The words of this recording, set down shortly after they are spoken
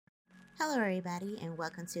Hello, everybody, and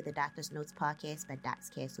welcome to the Doctor's Notes podcast by Doc's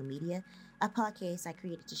Castle Media, a podcast I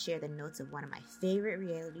created to share the notes of one of my favorite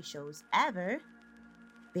reality shows ever,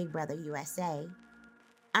 Big Brother USA.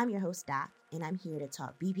 I'm your host, Doc, and I'm here to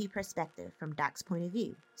talk BP perspective from Doc's point of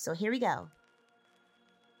view. So here we go.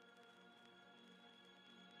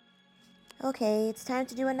 Okay, it's time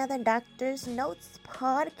to do another Doctor's Notes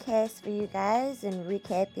podcast for you guys and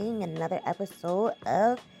recapping another episode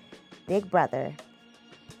of Big Brother.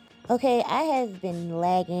 Okay, I have been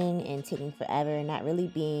lagging and taking forever and not really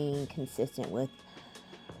being consistent with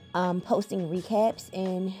posting recaps,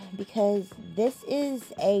 and because this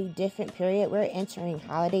is a different period, we're entering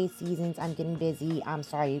holiday seasons. I'm getting busy. I'm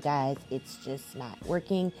sorry, you guys. It's just not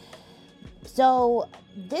working. So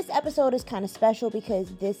this episode is kind of special because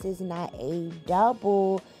this is not a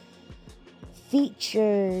double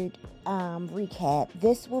featured recap.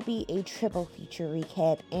 This will be a triple feature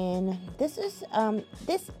recap, and this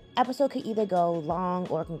episode could either go long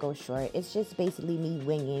or it can go short. It's just basically me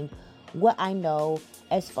winging what I know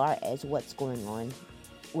as far as what's going on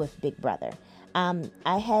with Big Brother.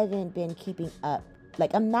 I haven't been keeping up,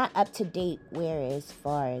 I'm not up to date as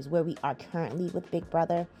far as where we are currently with Big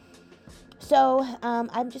Brother. So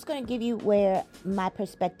I'm just going to give you where my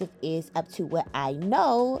perspective is up to what I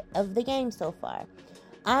know of the game so far.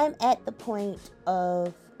 I'm at the point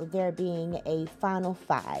of there being a final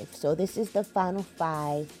five. So this is the final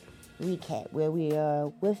five recap where we are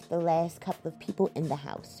with the last couple of people in the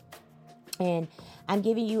house. And I'm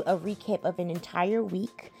giving you a recap of an entire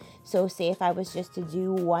week. So say if I was just to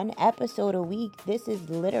do one episode a week, this is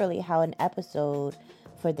literally how an episode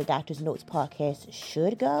for the Doctor's Notes podcast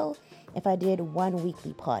should go if I did one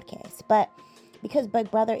weekly podcast. But because Big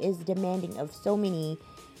Brother is demanding of so many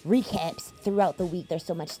recaps throughout the week, there's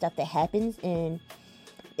so much stuff that happens, and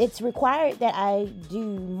it's required that I do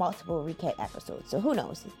multiple recap episodes. So who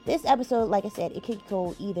knows? This episode, like I said, it could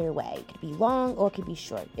go either way. It could be long or it could be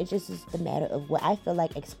short. It just is the matter of what I feel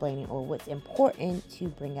like explaining or what's important to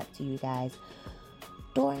bring up to you guys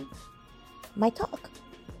during my talk.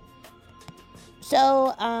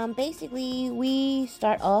 So, basically, we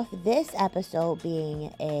start off this episode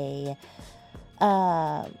being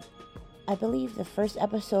I believe the first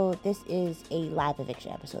episode, this is a live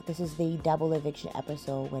eviction episode. This is the double eviction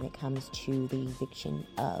episode when it comes to the eviction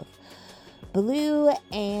of Blue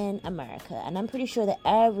and America. And I'm pretty sure that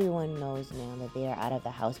everyone knows now that they are out of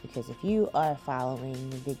the house, because if you are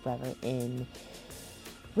following Big Brother in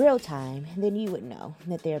real time, then you would know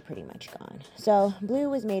that they're pretty much gone. So Blue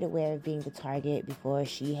was made aware of being the target before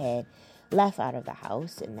she had left out of the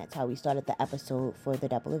house, and that's how we started the episode for the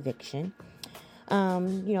double eviction.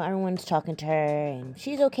 Everyone's talking to her, and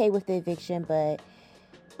she's okay with the eviction, but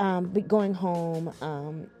going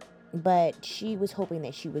home. But she was hoping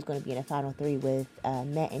that she was going to be in a final three with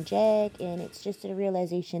Matt and Jag, and it's just a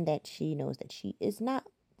realization that she knows that she is not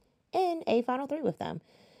in a final three with them.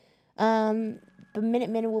 The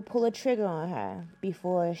Minutemen will pull a trigger on her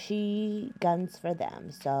before she guns for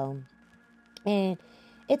them. So, and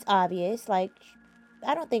it's obvious,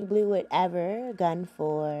 I don't think Blue would ever gun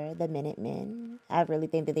for the Minutemen. I really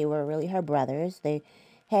think that they were really her brothers. They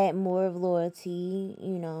had more of loyalty,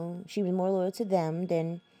 she was more loyal to them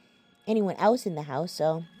than anyone else in the house.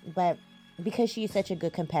 So, but because she's such a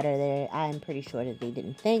good competitor, I'm pretty sure that they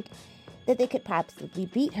didn't think that they could possibly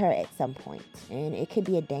beat her at some point. And it could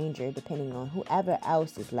be a danger depending on whoever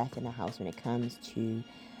else is left in the house when it comes to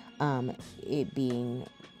it being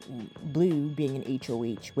Blue being an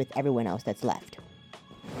HOH with everyone else that's left.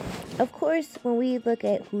 Of course, when we look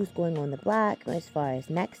at who's going on the block, as far as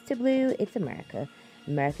next to Blue, it's America.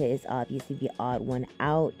 America is obviously the odd one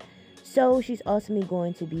out. So she's ultimately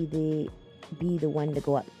going to be the one to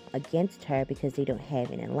go up against her because they don't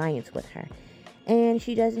have an alliance with her. And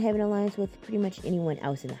she doesn't have an alliance with pretty much anyone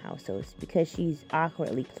else in the house. So it's because she's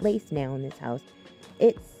awkwardly placed now in this house,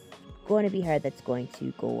 it's going to be her that's going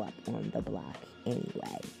to go up on the block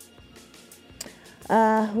anyway.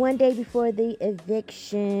 One day before the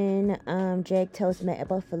eviction, Jag tells Matt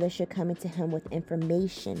about Felicia coming to him with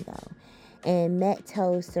information, though. And Matt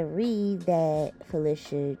tells Sari that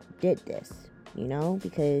Felicia did this,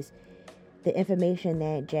 because the information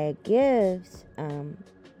that Jag gives,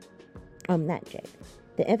 not Jag.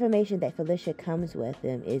 The information that Felicia comes with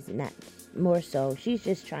him is not more so. She's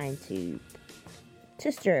just trying to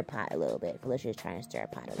stir a pot a little bit. Felicia is trying to stir a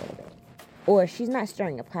pot a little bit. Or she's not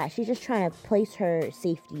stirring a pot. She's just trying to place her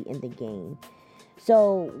safety in the game.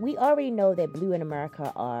 So we already know that Blue and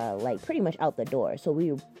America are pretty much out the door. So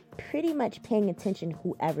we're pretty much paying attention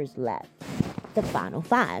whoever's left. The final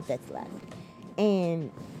five that's left.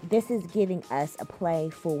 And this is giving us a play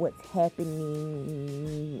for what's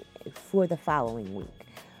happening for the following week.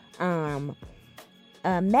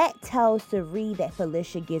 Matt tells Sari that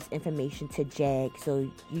Felicia gives information to Jag,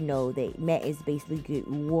 so you know that Matt is basically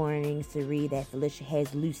warning Sari that Felicia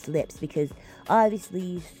has loose lips, because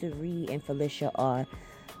obviously Sari and Felicia are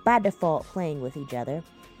by default playing with each other,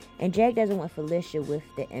 and Jag doesn't want Felicia with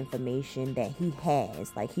the information that he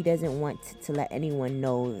has. Like, he doesn't want to let anyone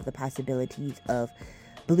know the possibilities of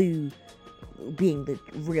Blue being the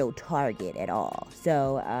real target at all.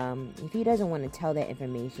 So if he doesn't want to tell that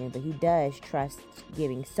information, but he does trust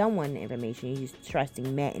giving someone the information, he's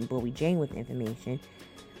trusting Matt and Bowie Jane with information,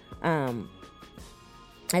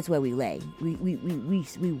 that's where we lay.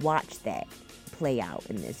 We watch that play out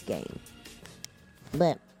in this game.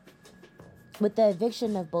 But with the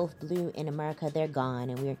eviction of both Blue and America, they're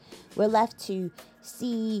gone, and we're left to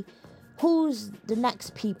see who's the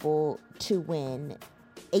next people to win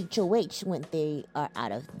HOH when they are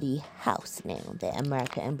out of the house now that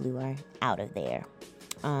America and Blue are out of there.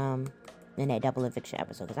 In that double eviction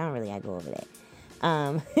episode, because I don't really gotta go over that.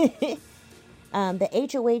 The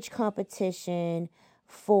HOH competition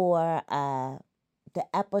for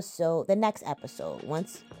the next episode,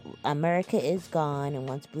 once America is gone and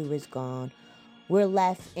once Blue is gone, we're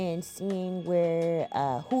left in seeing where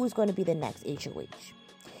who's going to be the next HOH.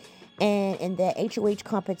 And in the HOH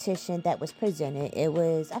competition that was presented, it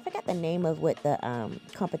was, I forgot the name of what the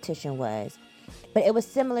competition was, but it was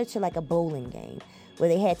similar to like a bowling game where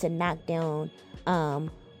they had to knock down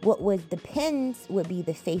what was the pins would be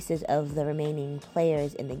the faces of the remaining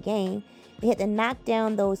players in the game. They had to knock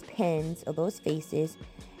down those pins or those faces,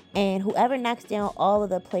 and whoever knocks down all of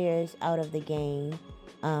the players out of the game,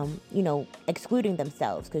 excluding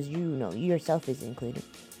themselves, because you yourself is included,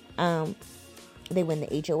 they win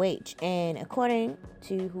the HOH. And according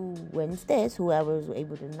to who wins this, whoever was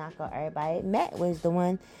able to knock out everybody, Matt was the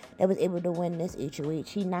one that was able to win this HOH.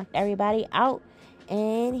 He knocked everybody out,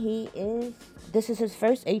 and this is his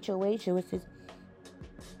first HOH. It was his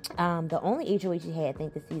the only HOH he had, I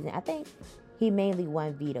think, this season. I think he mainly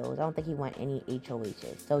won vetoes. I don't think he won any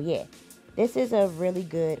HOHs. So yeah, this is a really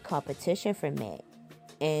good competition for Matt,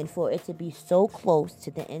 and for it to be so close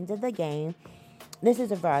to the end of the game, this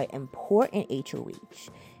is a very important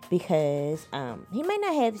HOH, because he might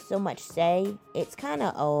not have so much say. It's kind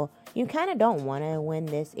of, you kind of don't want to win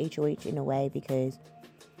this HOH in a way, because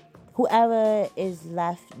whoever is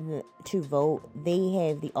left to vote, they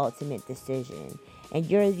have the ultimate decision. And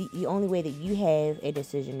the only way that you have a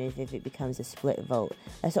decision is if it becomes a split vote.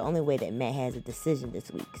 That's the only way that Matt has a decision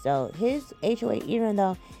this week. So his HOH, even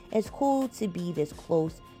though it's cool to be this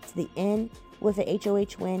close to the end with an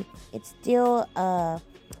HOH win, it's still a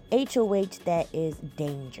HOH that is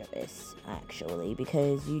dangerous, actually,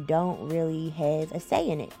 because you don't really have a say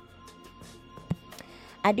in it.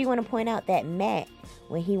 I do want to point out that Matt,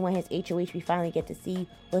 when he won his HOH, we finally get to see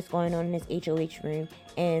what's going on in his HOH room,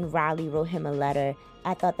 and Riley wrote him a letter.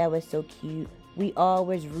 I thought that was so cute. We all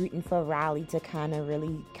was rooting for Riley to kind of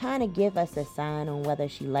give us a sign on whether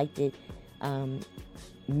she liked it,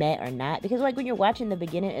 Matt or not. Because like when you're watching the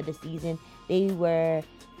beginning of the season, they were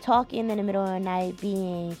talking in the middle of the night,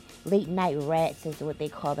 being late night rats is what they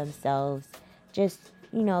call themselves. Just,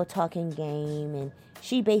 talking game, and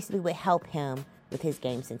she basically would help him with his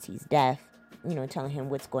game since he's deaf, telling him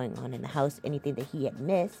what's going on in the house, anything that he had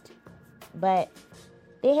missed. But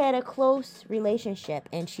they had a close relationship,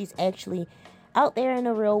 and she's actually out there in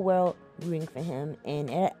the real world rooting for him.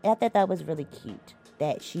 And I thought that was really cute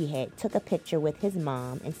that she had took a picture with his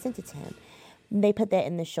mom and sent it to him. And they put that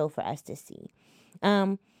in the show for us to see.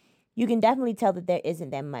 You can definitely tell that there isn't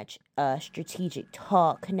that much strategic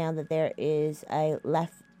talk now that there is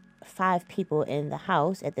left 5 people in the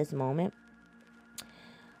house at this moment.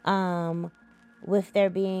 With there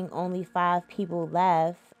being only 5 people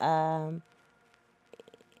left,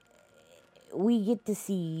 we get to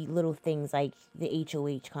see little things like the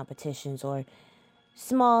HOH competitions, or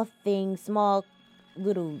small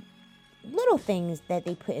little things that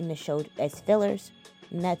they put in the show as fillers,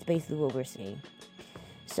 and that's basically what we're seeing.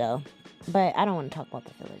 So, but I don't want to talk about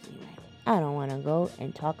the fillers anyway. I don't want to go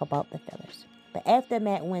and talk about the fillers. But after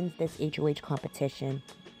Matt wins this HOH competition,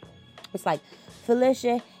 it's like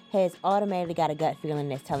Felicia has automatically got a gut feeling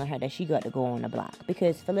that's telling her that she got to go on the block.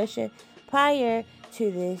 Because Felicia, prior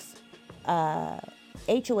to this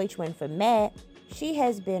HOH win for Matt, she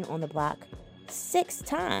has been on the block 6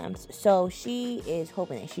 times. So she is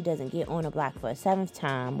hoping that she doesn't get on the block for a 7th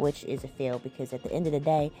time, which is a fail, because at the end of the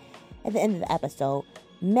day, at the end of the episode,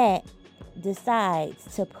 Matt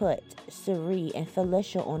decides to put Sari and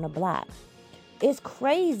Felicia on the block. It's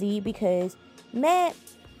crazy because Matt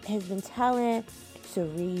has been telling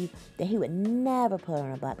Suri that he would never put her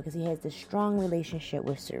on a block because he has this strong relationship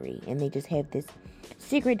with Suri, and they just have this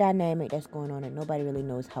secret dynamic that's going on, and nobody really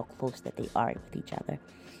knows how close that they are with each other.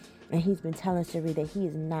 And he's been telling Suri that he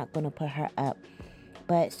is not going to put her up,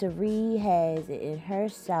 but Suri has it in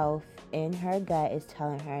herself, in her gut, is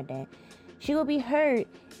telling her that she will be hurt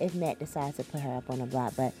if Matt decides to put her up on a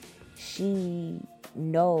block, but she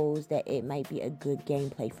knows that it might be a good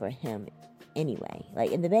gameplay for him anyway.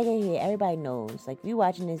 Like, in the back of your head, everybody knows, like, if you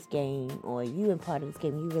watching this game or you in part of this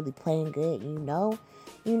game, you really playing good, you know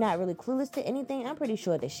you're not really clueless to anything. I'm pretty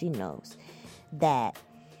sure that she knows that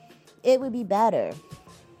it would be better.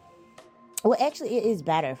 Well, actually, it is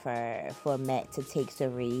better for Matt to take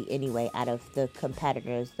Suri anyway out of the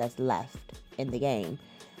competitors that's left in the game.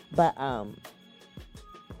 But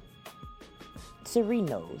Suri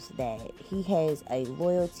knows that he has a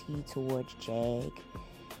loyalty towards Jag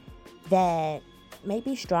that may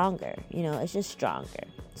be stronger. You know, it's just stronger.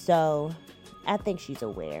 So I think she's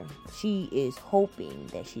aware. She is hoping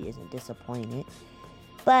that she isn't disappointed.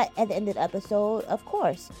 But at the end of the episode, of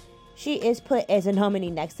course, she is put as a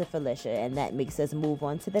nominee next to Felicia, and that makes us move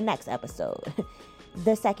on to the next episode.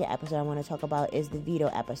 The second episode I want to talk about is the veto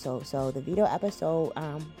episode. So the veto episode,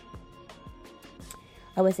 I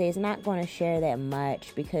would say it's not going to share that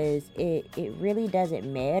much because it really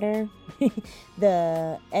doesn't matter.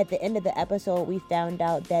 At the end of the episode, we found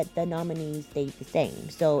out that the nominees stayed the same.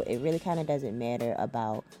 So it really kind of doesn't matter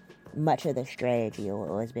about much of the strategy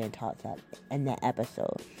or what's being talked about in that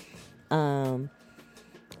episode.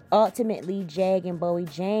 Ultimately, Jag and Bowie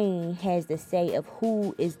Jane has the say of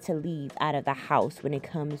who is to leave out of the house when it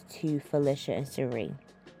comes to Felicia and Suri.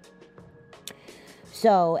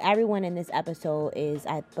 So everyone in this episode is,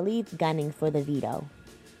 I believe, gunning for the veto.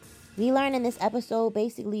 We learn in this episode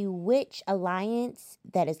basically which alliance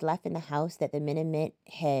that is left in the house that the Minutemen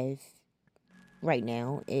have right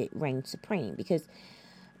now. It reigns supreme because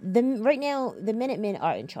right now the Minutemen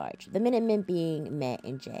are in charge. The Minutemen being Matt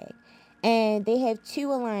and Jag. And they have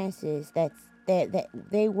two alliances that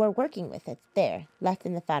they were working with that's there, left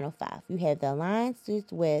in the final five. You have the alliances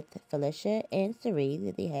with Felicia and Suri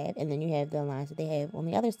that they have, and then you have the alliance that they have on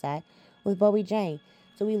the other side with Bowie Jane.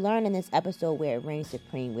 So we learn in this episode where it reigns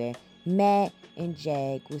supreme, where Matt and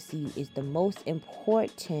Jag will see is the most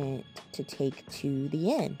important to take to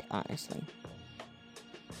the end, honestly.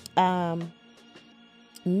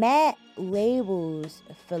 Matt labels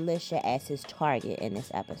Felicia as his target in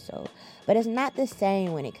this episode, but it's not the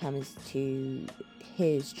same when it comes to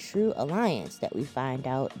his true alliance that we find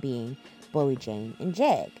out being Bowie Jane and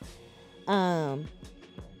Jag.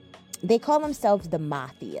 They call themselves the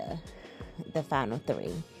Mafia, the final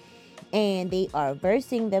three, and they are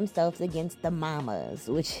versing themselves against the Mamas,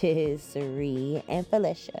 which is Suri and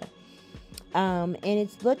Felicia. And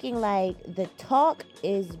it's looking like the talk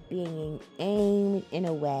is being aimed in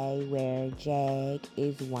a way where Jag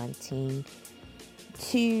is wanting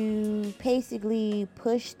to basically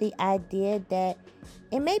push the idea that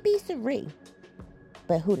it may be Suri,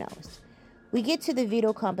 but who knows. We get to the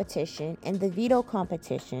veto competition, and the veto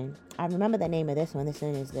competition, I remember the name of this one. This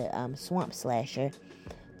one is the Swamp Slasher.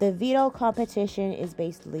 The veto competition is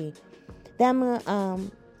basically them.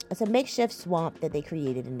 It's a makeshift swamp that they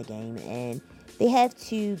created in the game, and they have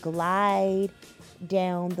to glide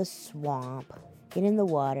down the swamp, get in the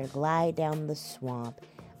water, glide down the swamp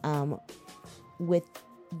with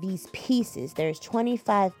these pieces. There's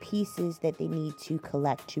 25 pieces that they need to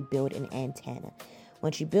collect to build an antenna.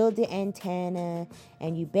 Once you build the antenna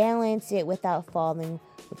and you balance it without falling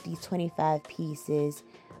with these 25 pieces,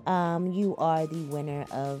 you are the winner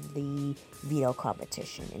of the veto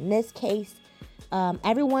competition. In this case,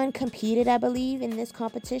 everyone competed, I believe, in this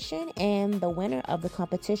competition, and the winner of the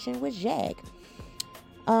competition was Jag.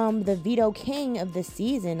 The veto king of the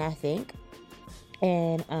season, I think.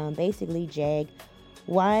 And basically, Jag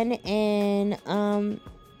won, and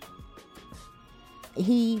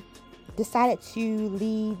he decided to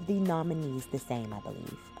leave the nominees the same, I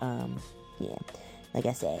believe. Yeah, like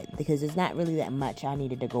I said, because there's not really that much I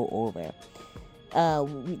needed to go over.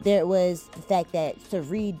 There was the fact that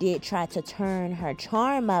Suri did try to turn her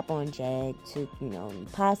charm up on Jag to,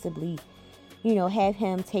 possibly, have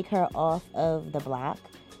him take her off of the block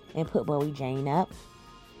and put Bowie Jane up.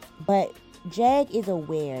 But Jag is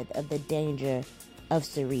aware of the danger of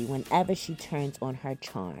Suri whenever she turns on her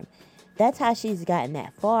charm. That's how she's gotten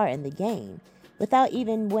that far in the game without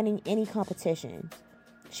even winning any competition.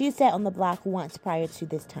 She sat on the block once prior to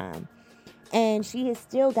this time, and she has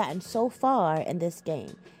still gotten so far in this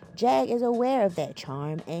game. Jag is aware of that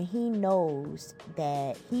charm, and he knows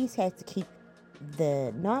that he has to keep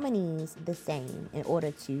the nominees the same in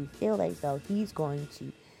order to feel as though he's going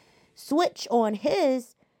to switch on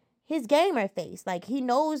his gamer face. Like, he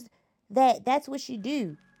knows that that's what you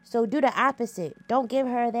do. So do the opposite. Don't give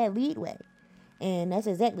her that leadway. And that's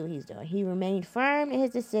exactly what he's doing. He remained firm in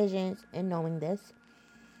his decisions in knowing this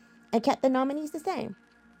and kept the nominees the same.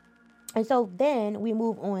 And so then we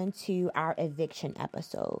move on to our eviction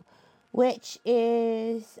episode, which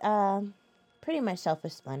is pretty much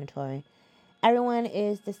self-explanatory. Everyone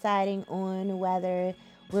is deciding on whether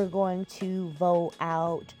we're going to vote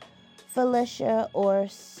out Felicia or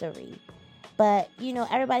Suri. But,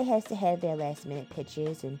 everybody has to have their last minute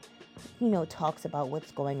pitches and, talks about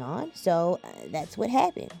what's going on. So that's what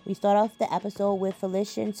happened. We start off the episode with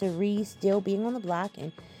Felicia and Suri still being on the block,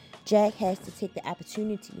 and Jack has to take the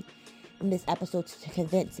opportunity in this episode to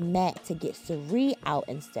convince Matt to get Suri out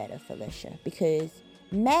instead of Felicia, because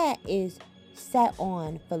Matt is set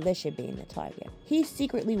on Felicia being the target. He's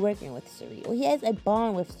secretly working with Suri. Well, he has a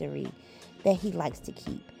bond with Suri that he likes to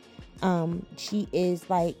keep. He is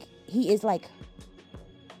like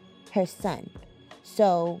her son.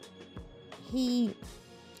 So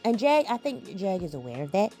I think Jag is aware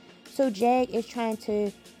of that. So Jag is trying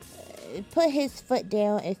to put his foot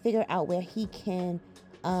down and figure out where he can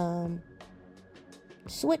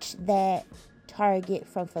switch that target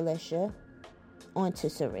from Felicia onto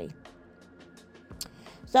Suri.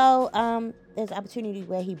 So there's an opportunity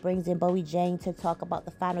where he brings in Bowie Jane to talk about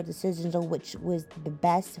the final decisions on which was the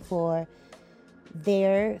best for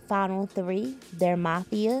their final three, their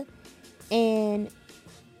mafia. And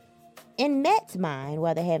in Matt's mind,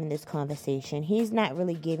 while they're having this conversation, he's not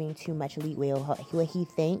really giving too much leeway on what he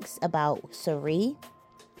thinks about Suri.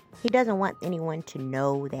 He doesn't want anyone to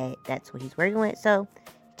know that that's what he's working with, so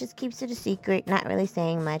he just keeps it a secret, not really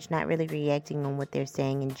saying much, not really reacting on what they're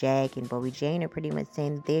saying. And Jag and Bowie Jane are pretty much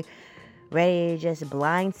saying that they're ready to just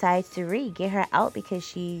blindside Suri, get her out because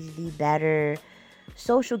she's the better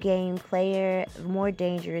social game player, more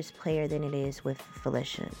dangerous player than it is with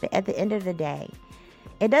Felicia. But at the end of the day,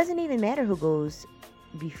 it doesn't even matter who goes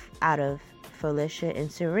out of Felicia and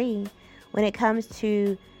Suri when it comes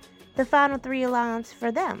to the final three alliance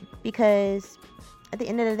for them, because at the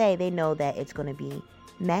end of the day, they know that it's going to be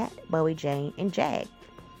Matt, Bowie Jane, and Jag.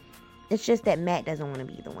 It's just that Matt doesn't want to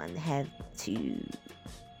be the one to have to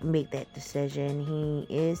make that decision. He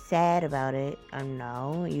is sad about it. I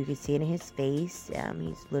know, you can see it in his face.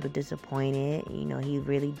 He's a little disappointed. He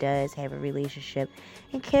really does have a relationship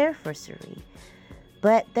and care for Suri.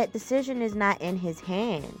 But that decision is not in his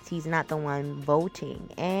hands. He's not the one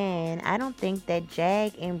voting. And I don't think that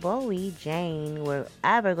Jag and Bowie Jane were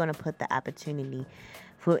ever going to put the opportunity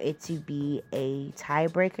for it to be a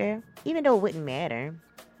tiebreaker, even though it wouldn't matter,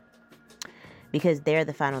 because they're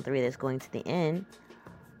the final three that's going to the end.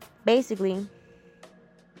 Basically,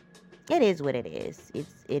 it is what it is.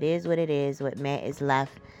 It is what it is. What Matt is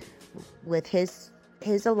left with his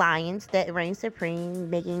alliance that reigns supreme,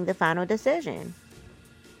 making the final decision.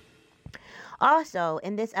 Also,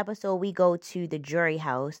 in this episode, we go to the jury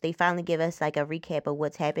house. They finally give us like a recap of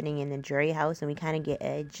what's happening in the jury house, and we kind of get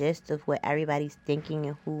a gist of what everybody's thinking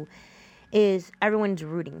and who everyone's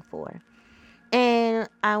rooting for. And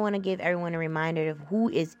I want to give everyone a reminder of who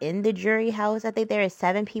is in the jury house. I think there are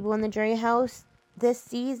 7 people in the jury house this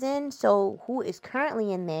season. So who is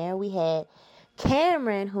currently in there? We had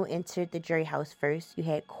Cameron, who entered the jury house first. You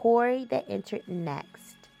had Corey that entered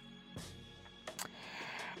next.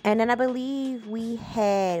 And then I believe we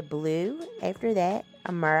had Blue after that,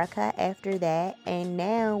 America after that, and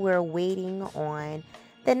now we're waiting on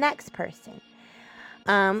the next person,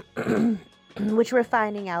 which we're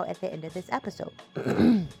finding out at the end of this episode.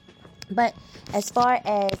 But as far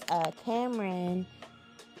as Cameron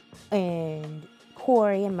and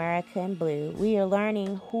Corey, America, and Blue, we are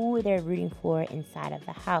learning who they're rooting for inside of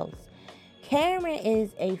the house. Cameron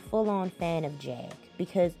is a full-on fan of Jag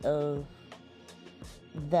because of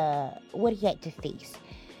what he had to face,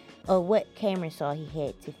 or what Cameron saw he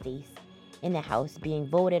had to face in the house, being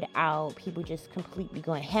voted out, people just completely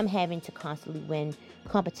going, him having to constantly win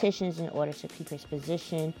competitions in order to keep his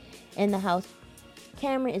position in the house.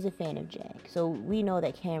 Cameron is a fan of Jag, so we know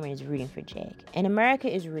that Cameron is rooting for Jag, and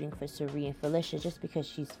America is rooting for Suri and Felicia just because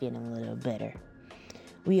she's feeling a little bitter.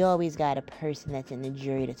 We always got a person that's in the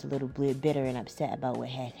jury that's a little bitter and upset about what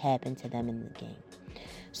had happened to them in the game.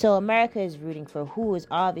 So America is rooting for who is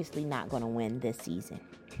obviously not going to win this season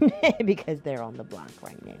because they're on the block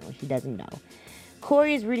right now. She doesn't know.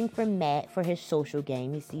 Corey is rooting for Matt for his social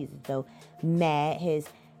game. He sees as though Matt has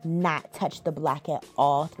not touched the block at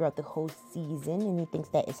all throughout the whole season, and he thinks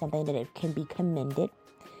that is something that it can be commended.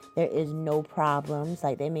 There is no problems.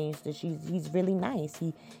 Like, that means that he's really nice.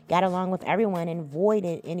 He got along with everyone and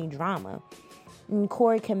avoided any drama. And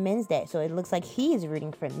Corey commends that. So it looks like he's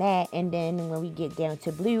rooting for Matt. And then when we get down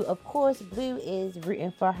to Blue, of course, Blue is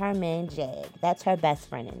rooting for her man, Jag. That's her best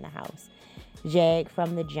friend in the house. Jag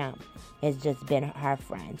from the jump has just been her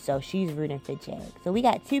friend. So she's rooting for Jag. So we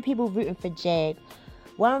got two people rooting for Jag.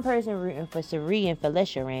 One person rooting for Sari and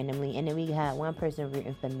Felicia randomly. And then we got one person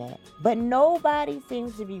rooting for Matt. But nobody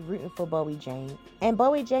seems to be rooting for Bowie Jane. And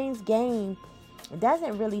Bowie Jane's game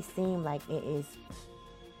doesn't really seem like it is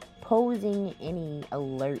posing any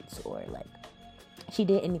alerts or like she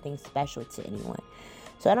did anything special to anyone.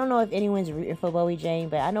 So I don't know if anyone's rooting for Bowie Jane,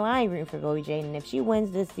 but I know I ain't rooting for Bowie Jane. And if she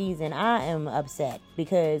wins this season, I am upset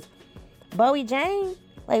because Bowie Jane,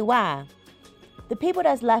 like, why? The people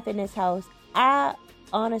that's left in this house, I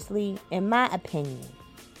honestly, in my opinion,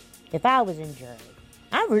 if I was in jury,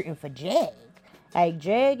 I'm rooting for Jag. Like,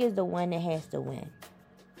 Jag is the one that has to win.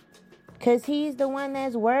 Because he's the one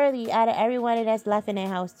that's worthy out of everyone that's left in that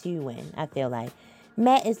house to win, I feel like.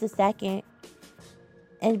 Matt is the second.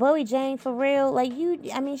 And Bowie Jane, for real, like,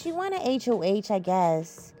 she won an HOH, I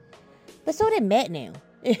guess. But so did Matt now.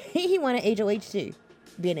 He won an HOH too,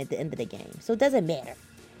 being at the end of the game. So it doesn't matter.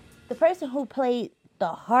 The person who played the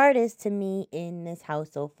hardest to me in this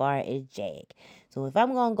house so far is Jag. So if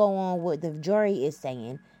I'm going to go on what the jury is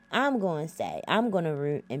saying, I'm going to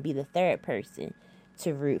root and be the third person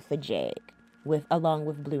to root for Jag along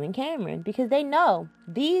with Blue and Cameron, because they know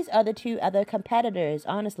these are the two other competitors,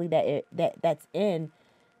 honestly, that's in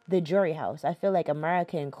the jury house. I feel like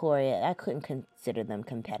America and Corey, I couldn't consider them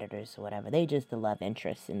competitors or whatever. They just the love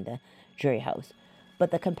interests in the jury house. But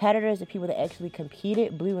the competitors, the people that actually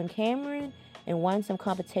competed, Blue and Cameron, and won some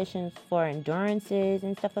competitions for endurances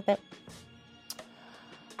and stuff like that,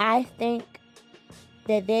 I think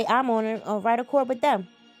that I'm on right accord with them.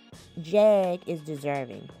 Jag is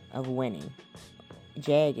deserving of winning.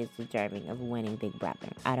 Jag is deserving of winning Big Brother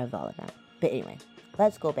out of all of them. But anyway,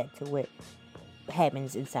 let's go back to what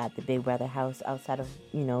happens inside the Big Brother house outside of,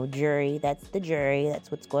 jury. That's the jury.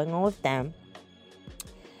 That's what's going on with them.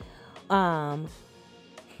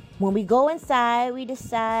 When we go inside, we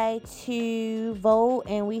decide to vote,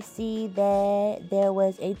 and we see that there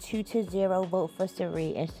was a 2-0 vote for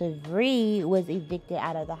Sari, and Sari was evicted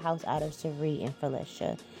out of the house out of Sari and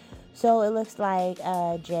Felicia. So it looks like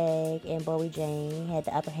Jag and Bowie Jane had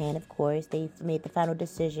the upper hand, of course. They made the final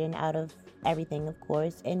decision out of everything, of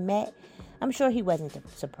course. And Matt, I'm sure he wasn't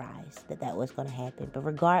surprised that was going to happen. But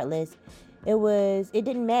regardless, it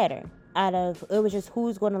didn't matter. It was just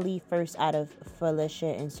who's going to leave first out of Felicia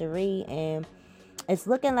and Sari. And it's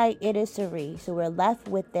looking like it is Sari. So we're left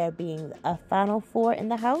with there being a final four in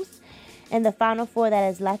the house. And the final four that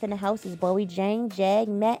is left in the house is Bowie Jane, Jag,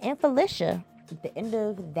 Matt, and Felicia. At the end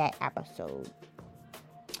of that episode.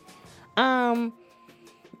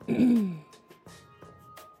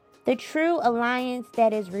 The true alliance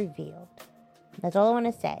that is revealed. That's all I want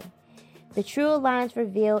to say. The true alliance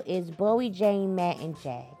revealed is Bowie, Jane, Matt, and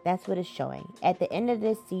Jag. That's what it's showing. At the end of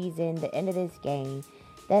this season, the end of this game,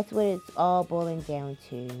 that's what it's all boiling down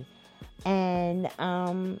to. And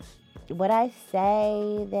would I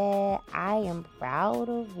say that I am proud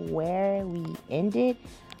of where we ended?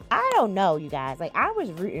 I don't know, you guys. Like, I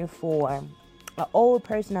was rooting for an old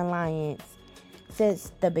person alliance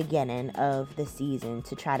since the beginning of the season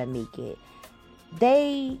to try to make it.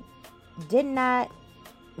 They did not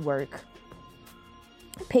work.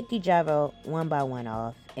 Picked each other one by one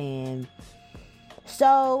off. And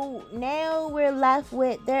so now we're left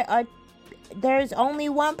with there's only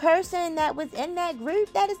one person that was in that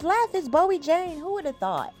group that is left is Bowie Jane. Who would have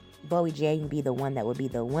thought Bowie Jane be the one that would be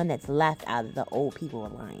the one that's left out of the old people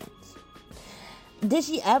alliance? Did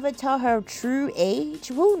she ever tell her true age?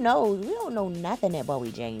 Who knows? We don't know nothing that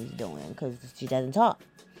Bowie Jane's doing because she doesn't talk.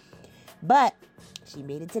 But she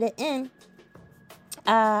made it to the end.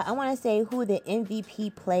 I want to say who the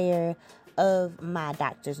MVP player of my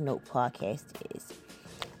Doctor's Note podcast is.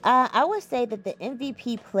 I would say that the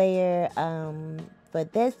MVP player for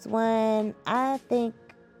this one, I think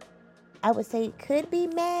I would say could be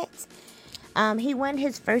Matt. He won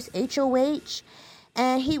his first HOH,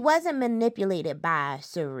 and he wasn't manipulated by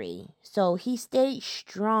Sari. So he stayed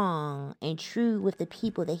strong and true with the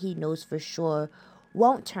people that he knows for sure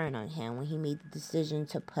won't turn on him when he made the decision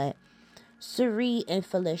to put Sari and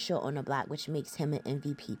Felicia on the block, which makes him an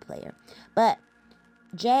MVP player. But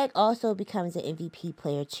Jag also becomes an MVP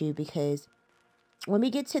player too, because when we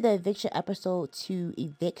get to the eviction episode to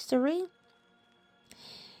evict Sari,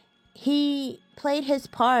 he played his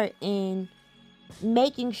part in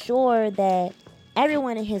making sure that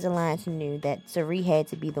everyone in his alliance knew that Suri had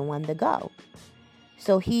to be the one to go.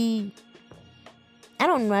 So I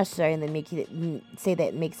don't necessarily say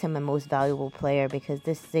that makes him a most valuable player, because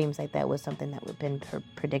this seems like that was something that would have been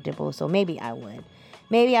predictable. So maybe I would.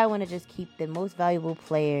 Maybe I want to just keep the most valuable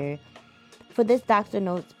player for this Dr.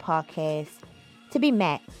 Notes podcast to be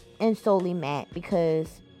Matt, and solely Matt,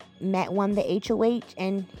 because Matt won the HOH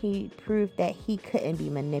and he proved that he couldn't be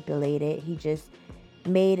manipulated. He just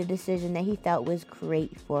made a decision that he felt was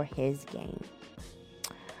great for his game.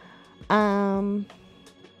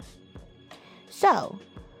 So,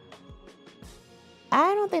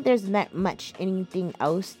 I don't think there's much anything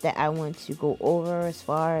else that I want to go over as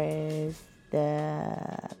far as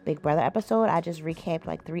the Big Brother episode. I just recapped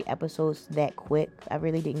like 3 episodes that quick. I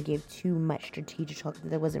really didn't give too much strategic talk.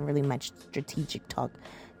 There wasn't really much strategic talk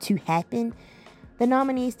to happen. The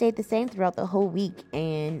nominees stayed the same throughout the whole week,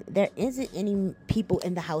 and there isn't any people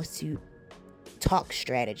in the house to talk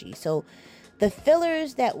strategy. So the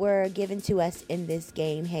fillers that were given to us in this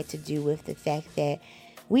game had to do with the fact that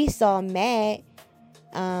we saw Matt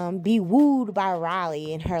be wooed by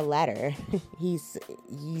Riley in her letter. He's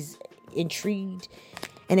intrigued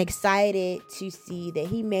and excited to see that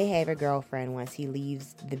he may have a girlfriend once he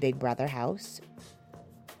leaves the Big Brother house.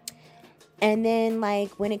 And then,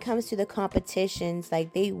 like, when it comes to the competitions,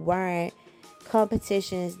 like, they weren't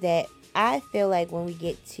competitions that I feel like when we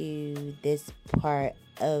get to this part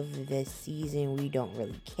of the season, we don't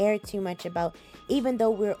really care too much about. Even though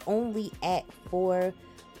we're only at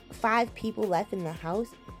 5 people left in the house,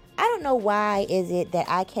 I don't know why is it that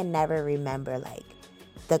I can never remember, like,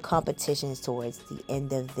 the competitions towards the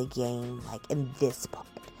end of the game, like, in this part.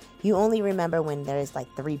 You only remember when there's, like,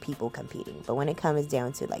 3 people competing. But when it comes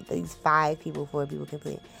down to, like, these 5 people, 4 people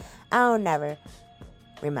competing, I don't never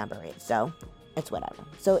remember it. So, it's whatever.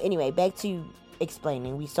 So, anyway, back to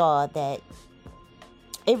explaining. We saw that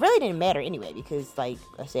it really didn't matter anyway, because, like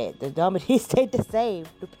I said, the nominees stayed the same.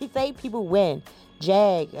 The same people win.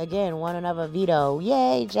 Jag, again, won another veto.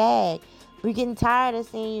 Yay, Jag. We're getting tired of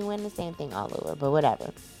seeing you win the same thing all over, but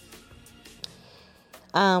whatever.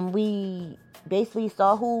 We basically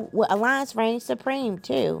saw what alliance reigned supreme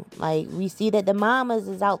too. Like, we see that the mamas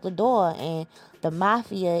is out the door, and the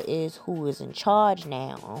mafia is who is in charge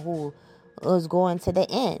now, or who is going to the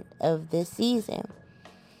end of this season.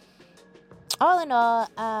 All in all,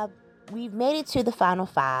 we've made it to the final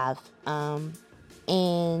 5, and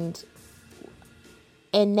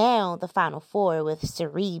now the final 4, with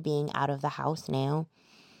Suri being out of the house now.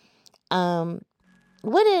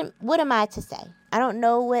 What am I to say? I don't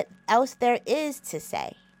know what else there is to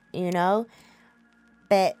say, you know?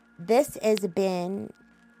 But this has been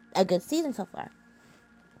a good season so far.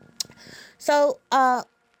 So,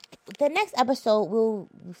 the next episode, we'll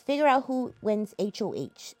figure out who wins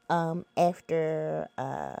HOH, after,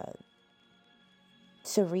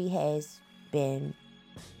 Suri has been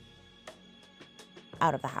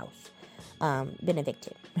out of the house, been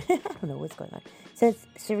evicted. I don't know what's going on. Since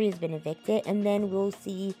Suri has been evicted, and then we'll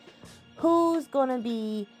see who's going to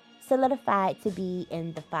be solidified to be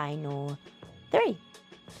in the final 3.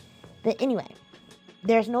 But anyway,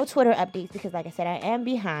 there's no Twitter updates because, like I said, I am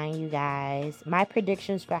behind, you guys. My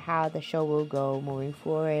predictions for how the show will go moving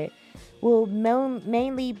forward will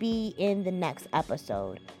mainly be in the next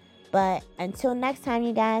episode. But until next time,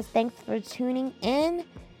 you guys, thanks for tuning in.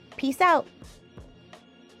 Peace out.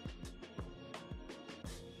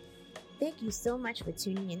 Thank you so much for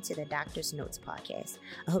tuning into the Doctor's Notes podcast.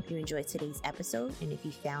 I hope you enjoyed today's episode, and if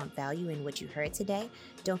you found value in what you heard today,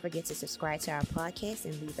 don't forget to subscribe to our podcast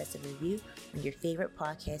and leave us a review on your favorite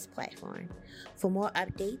podcast platform. For more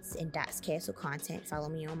updates and Doc's Castle content, follow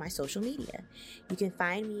me on my social media. You can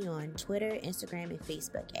find me on Twitter, Instagram, and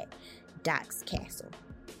Facebook at Doc's Castle.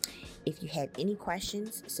 If you have any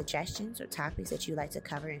questions, suggestions, or topics that you'd like to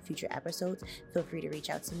cover in future episodes, feel free to reach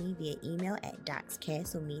out to me via email at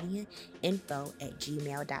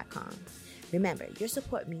docscastlemediainfo@gmail.com. Remember, your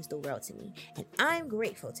support means the world to me, and I'm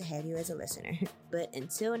grateful to have you as a listener. But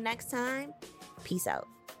until next time, peace out.